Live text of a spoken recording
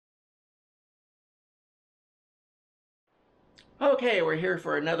Okay, we're here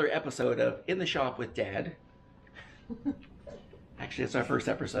for another episode of In the Shop with Dad. Actually, it's our first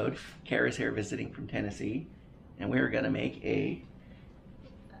episode. Kara's here visiting from Tennessee, and we're gonna make a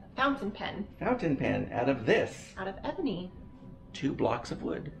fountain pen. Fountain pen out of this. Out of ebony. 2 blocks of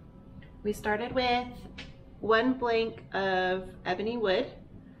wood. We started with 1 blank of ebony wood,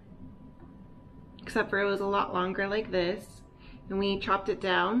 except for it was a lot longer like this. And we chopped it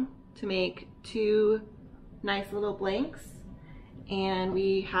down to make 2 nice little blanks. And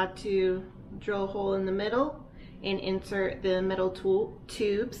we had to drill a hole in the middle and insert the metal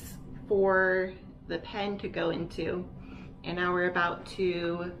tubes for the pen to go into. And now we're about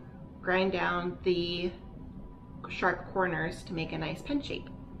to grind down the sharp corners to make a nice pen shape.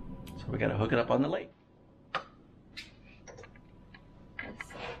 So we gotta hook it up on the lathe.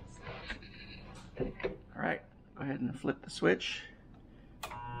 All right, go ahead and flip the switch.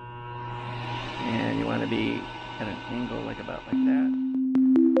 And you want to be at an angle like about like that.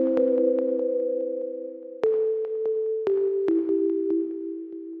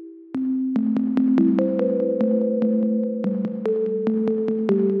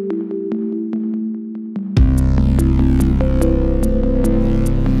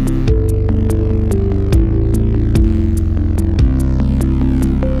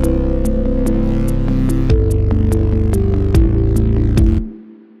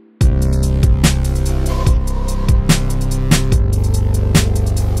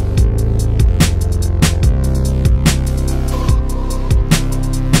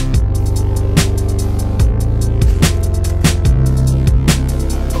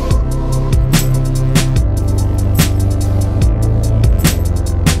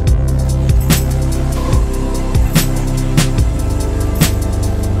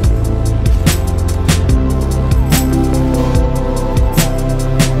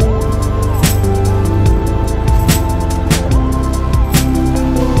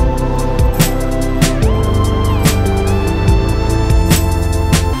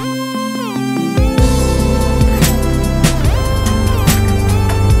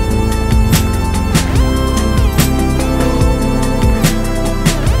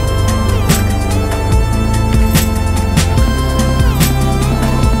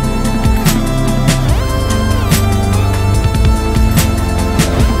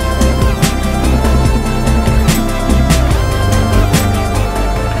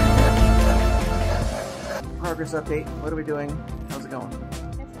 Progress update. What are we doing? How's it going?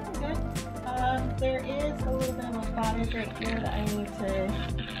 It's going good. There is a little bit of a spottage right here that I need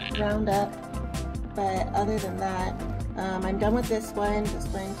to round up, but other than that, I'm done with this one. This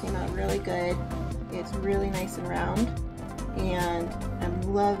one came out really good. It's really nice and round, and I'm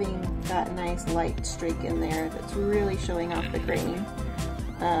loving that nice light streak in there that's really showing off the grain.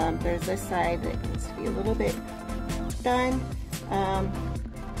 There's this side that needs to be a little bit done.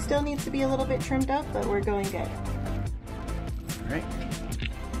 Still needs to be a little bit trimmed up, but we're going good. All right.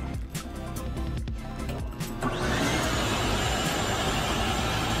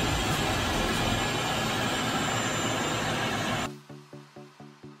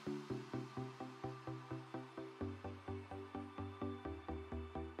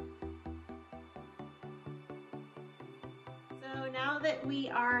 So now that we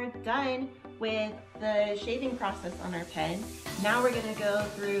are done with the shaving process on our pen, now we're going to go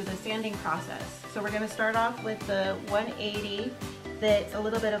through the sanding process. So we're going to start off with the 180 that's a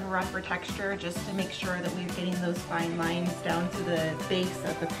little bit of a rougher texture, just to make sure that we're getting those fine lines down to the base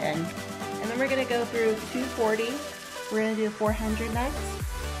of the pen. And then we're going to go through 240. We're going to do 400 next.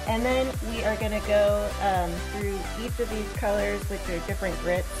 And then we are going to go through each of these colors with their different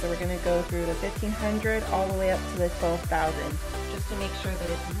grits. So we're going to go through the 1500 all the way up to the 12,000, just to make sure that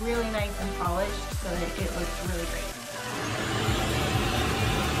it's really nice and polished so that it looks really great.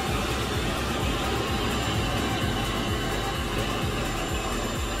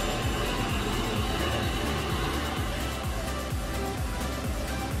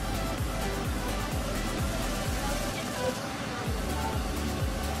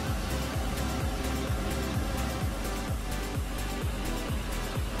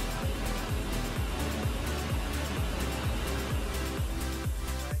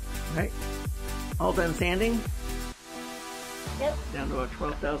 Right, all done sanding? Yep. Down to our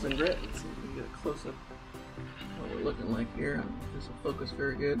 12,000 grit. Let's see if we can get a close-up what we're looking like here. This will focus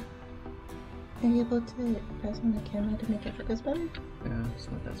very good. Are you able to press on the camera to make it focus better? Yeah, it's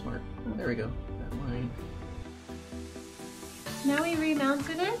not that smart. Oh, there we go, that line. Now we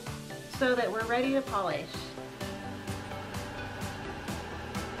remounted it so that we're ready to polish.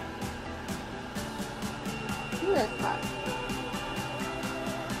 Ooh, that's hot.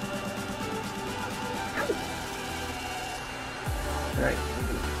 Right.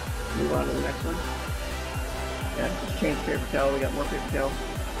 Move on to the next one. Yeah, just change paper towel. We got more paper towel.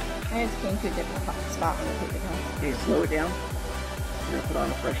 I just came to a different spot on the paper towel. Okay, slow it down. We're gonna put on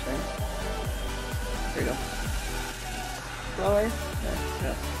a fresh thing. There you go. Slower.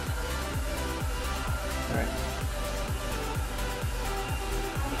 Yeah. All right.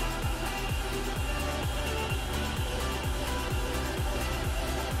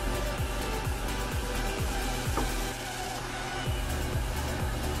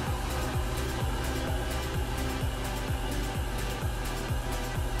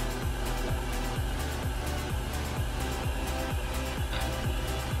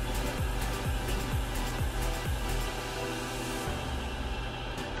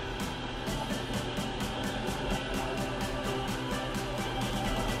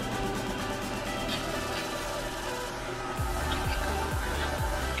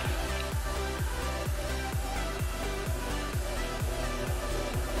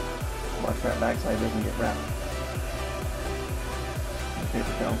 Watch that backside doesn't get wrapped.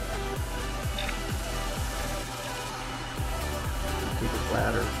 Paper towel. Keep it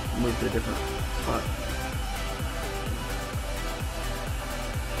flat or move to a different spot.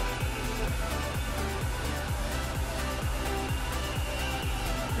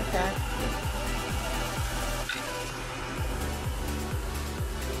 Okay.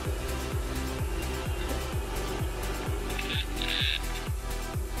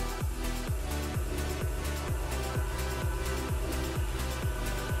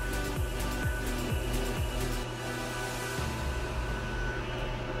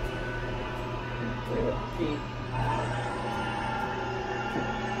 See.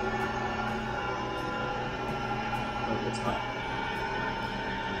 Oh, it's hot.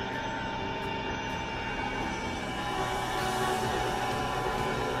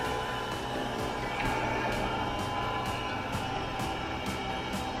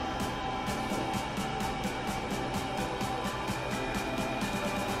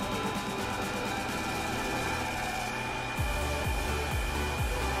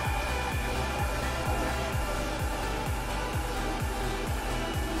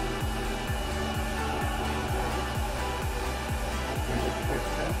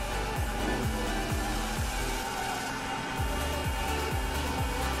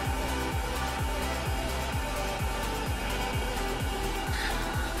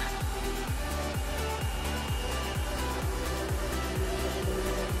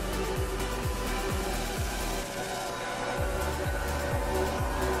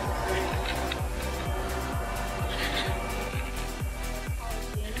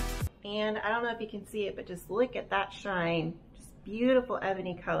 And I don't know if you can see it, but just look at that shine. Just beautiful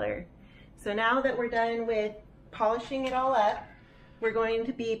ebony color. So now that we're done with polishing it all up, we're going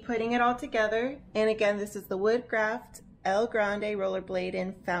to be putting it all together. And again, this is the WoodCraft El Grande Rollerblade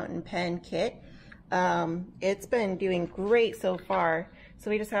and Fountain Pen Kit. It's been doing great so far. So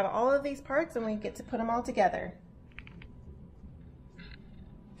we just have all of these parts and we get to put them all together.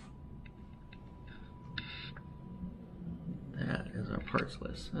 That is our parts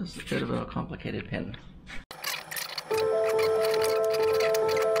list. This is a bit of a complicated pen.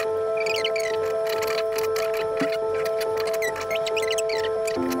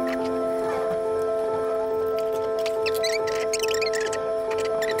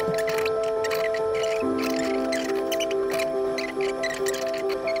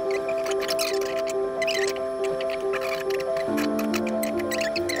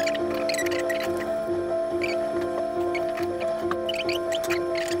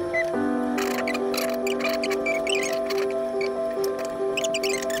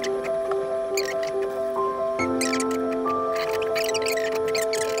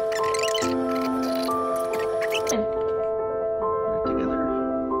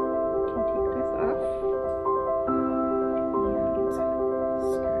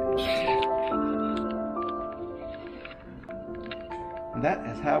 And that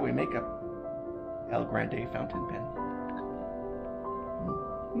is how we make a El Grande fountain pen.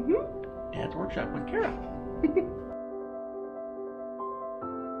 Dad's Workshop with Kara.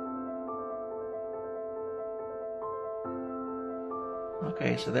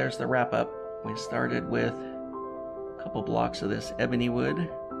 Okay, so there's the wrap up. We started with a couple blocks of this ebony wood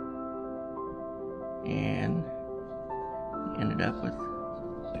and ended up with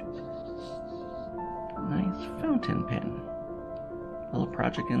a nice fountain pen. Little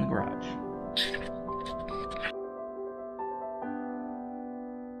project in the garage.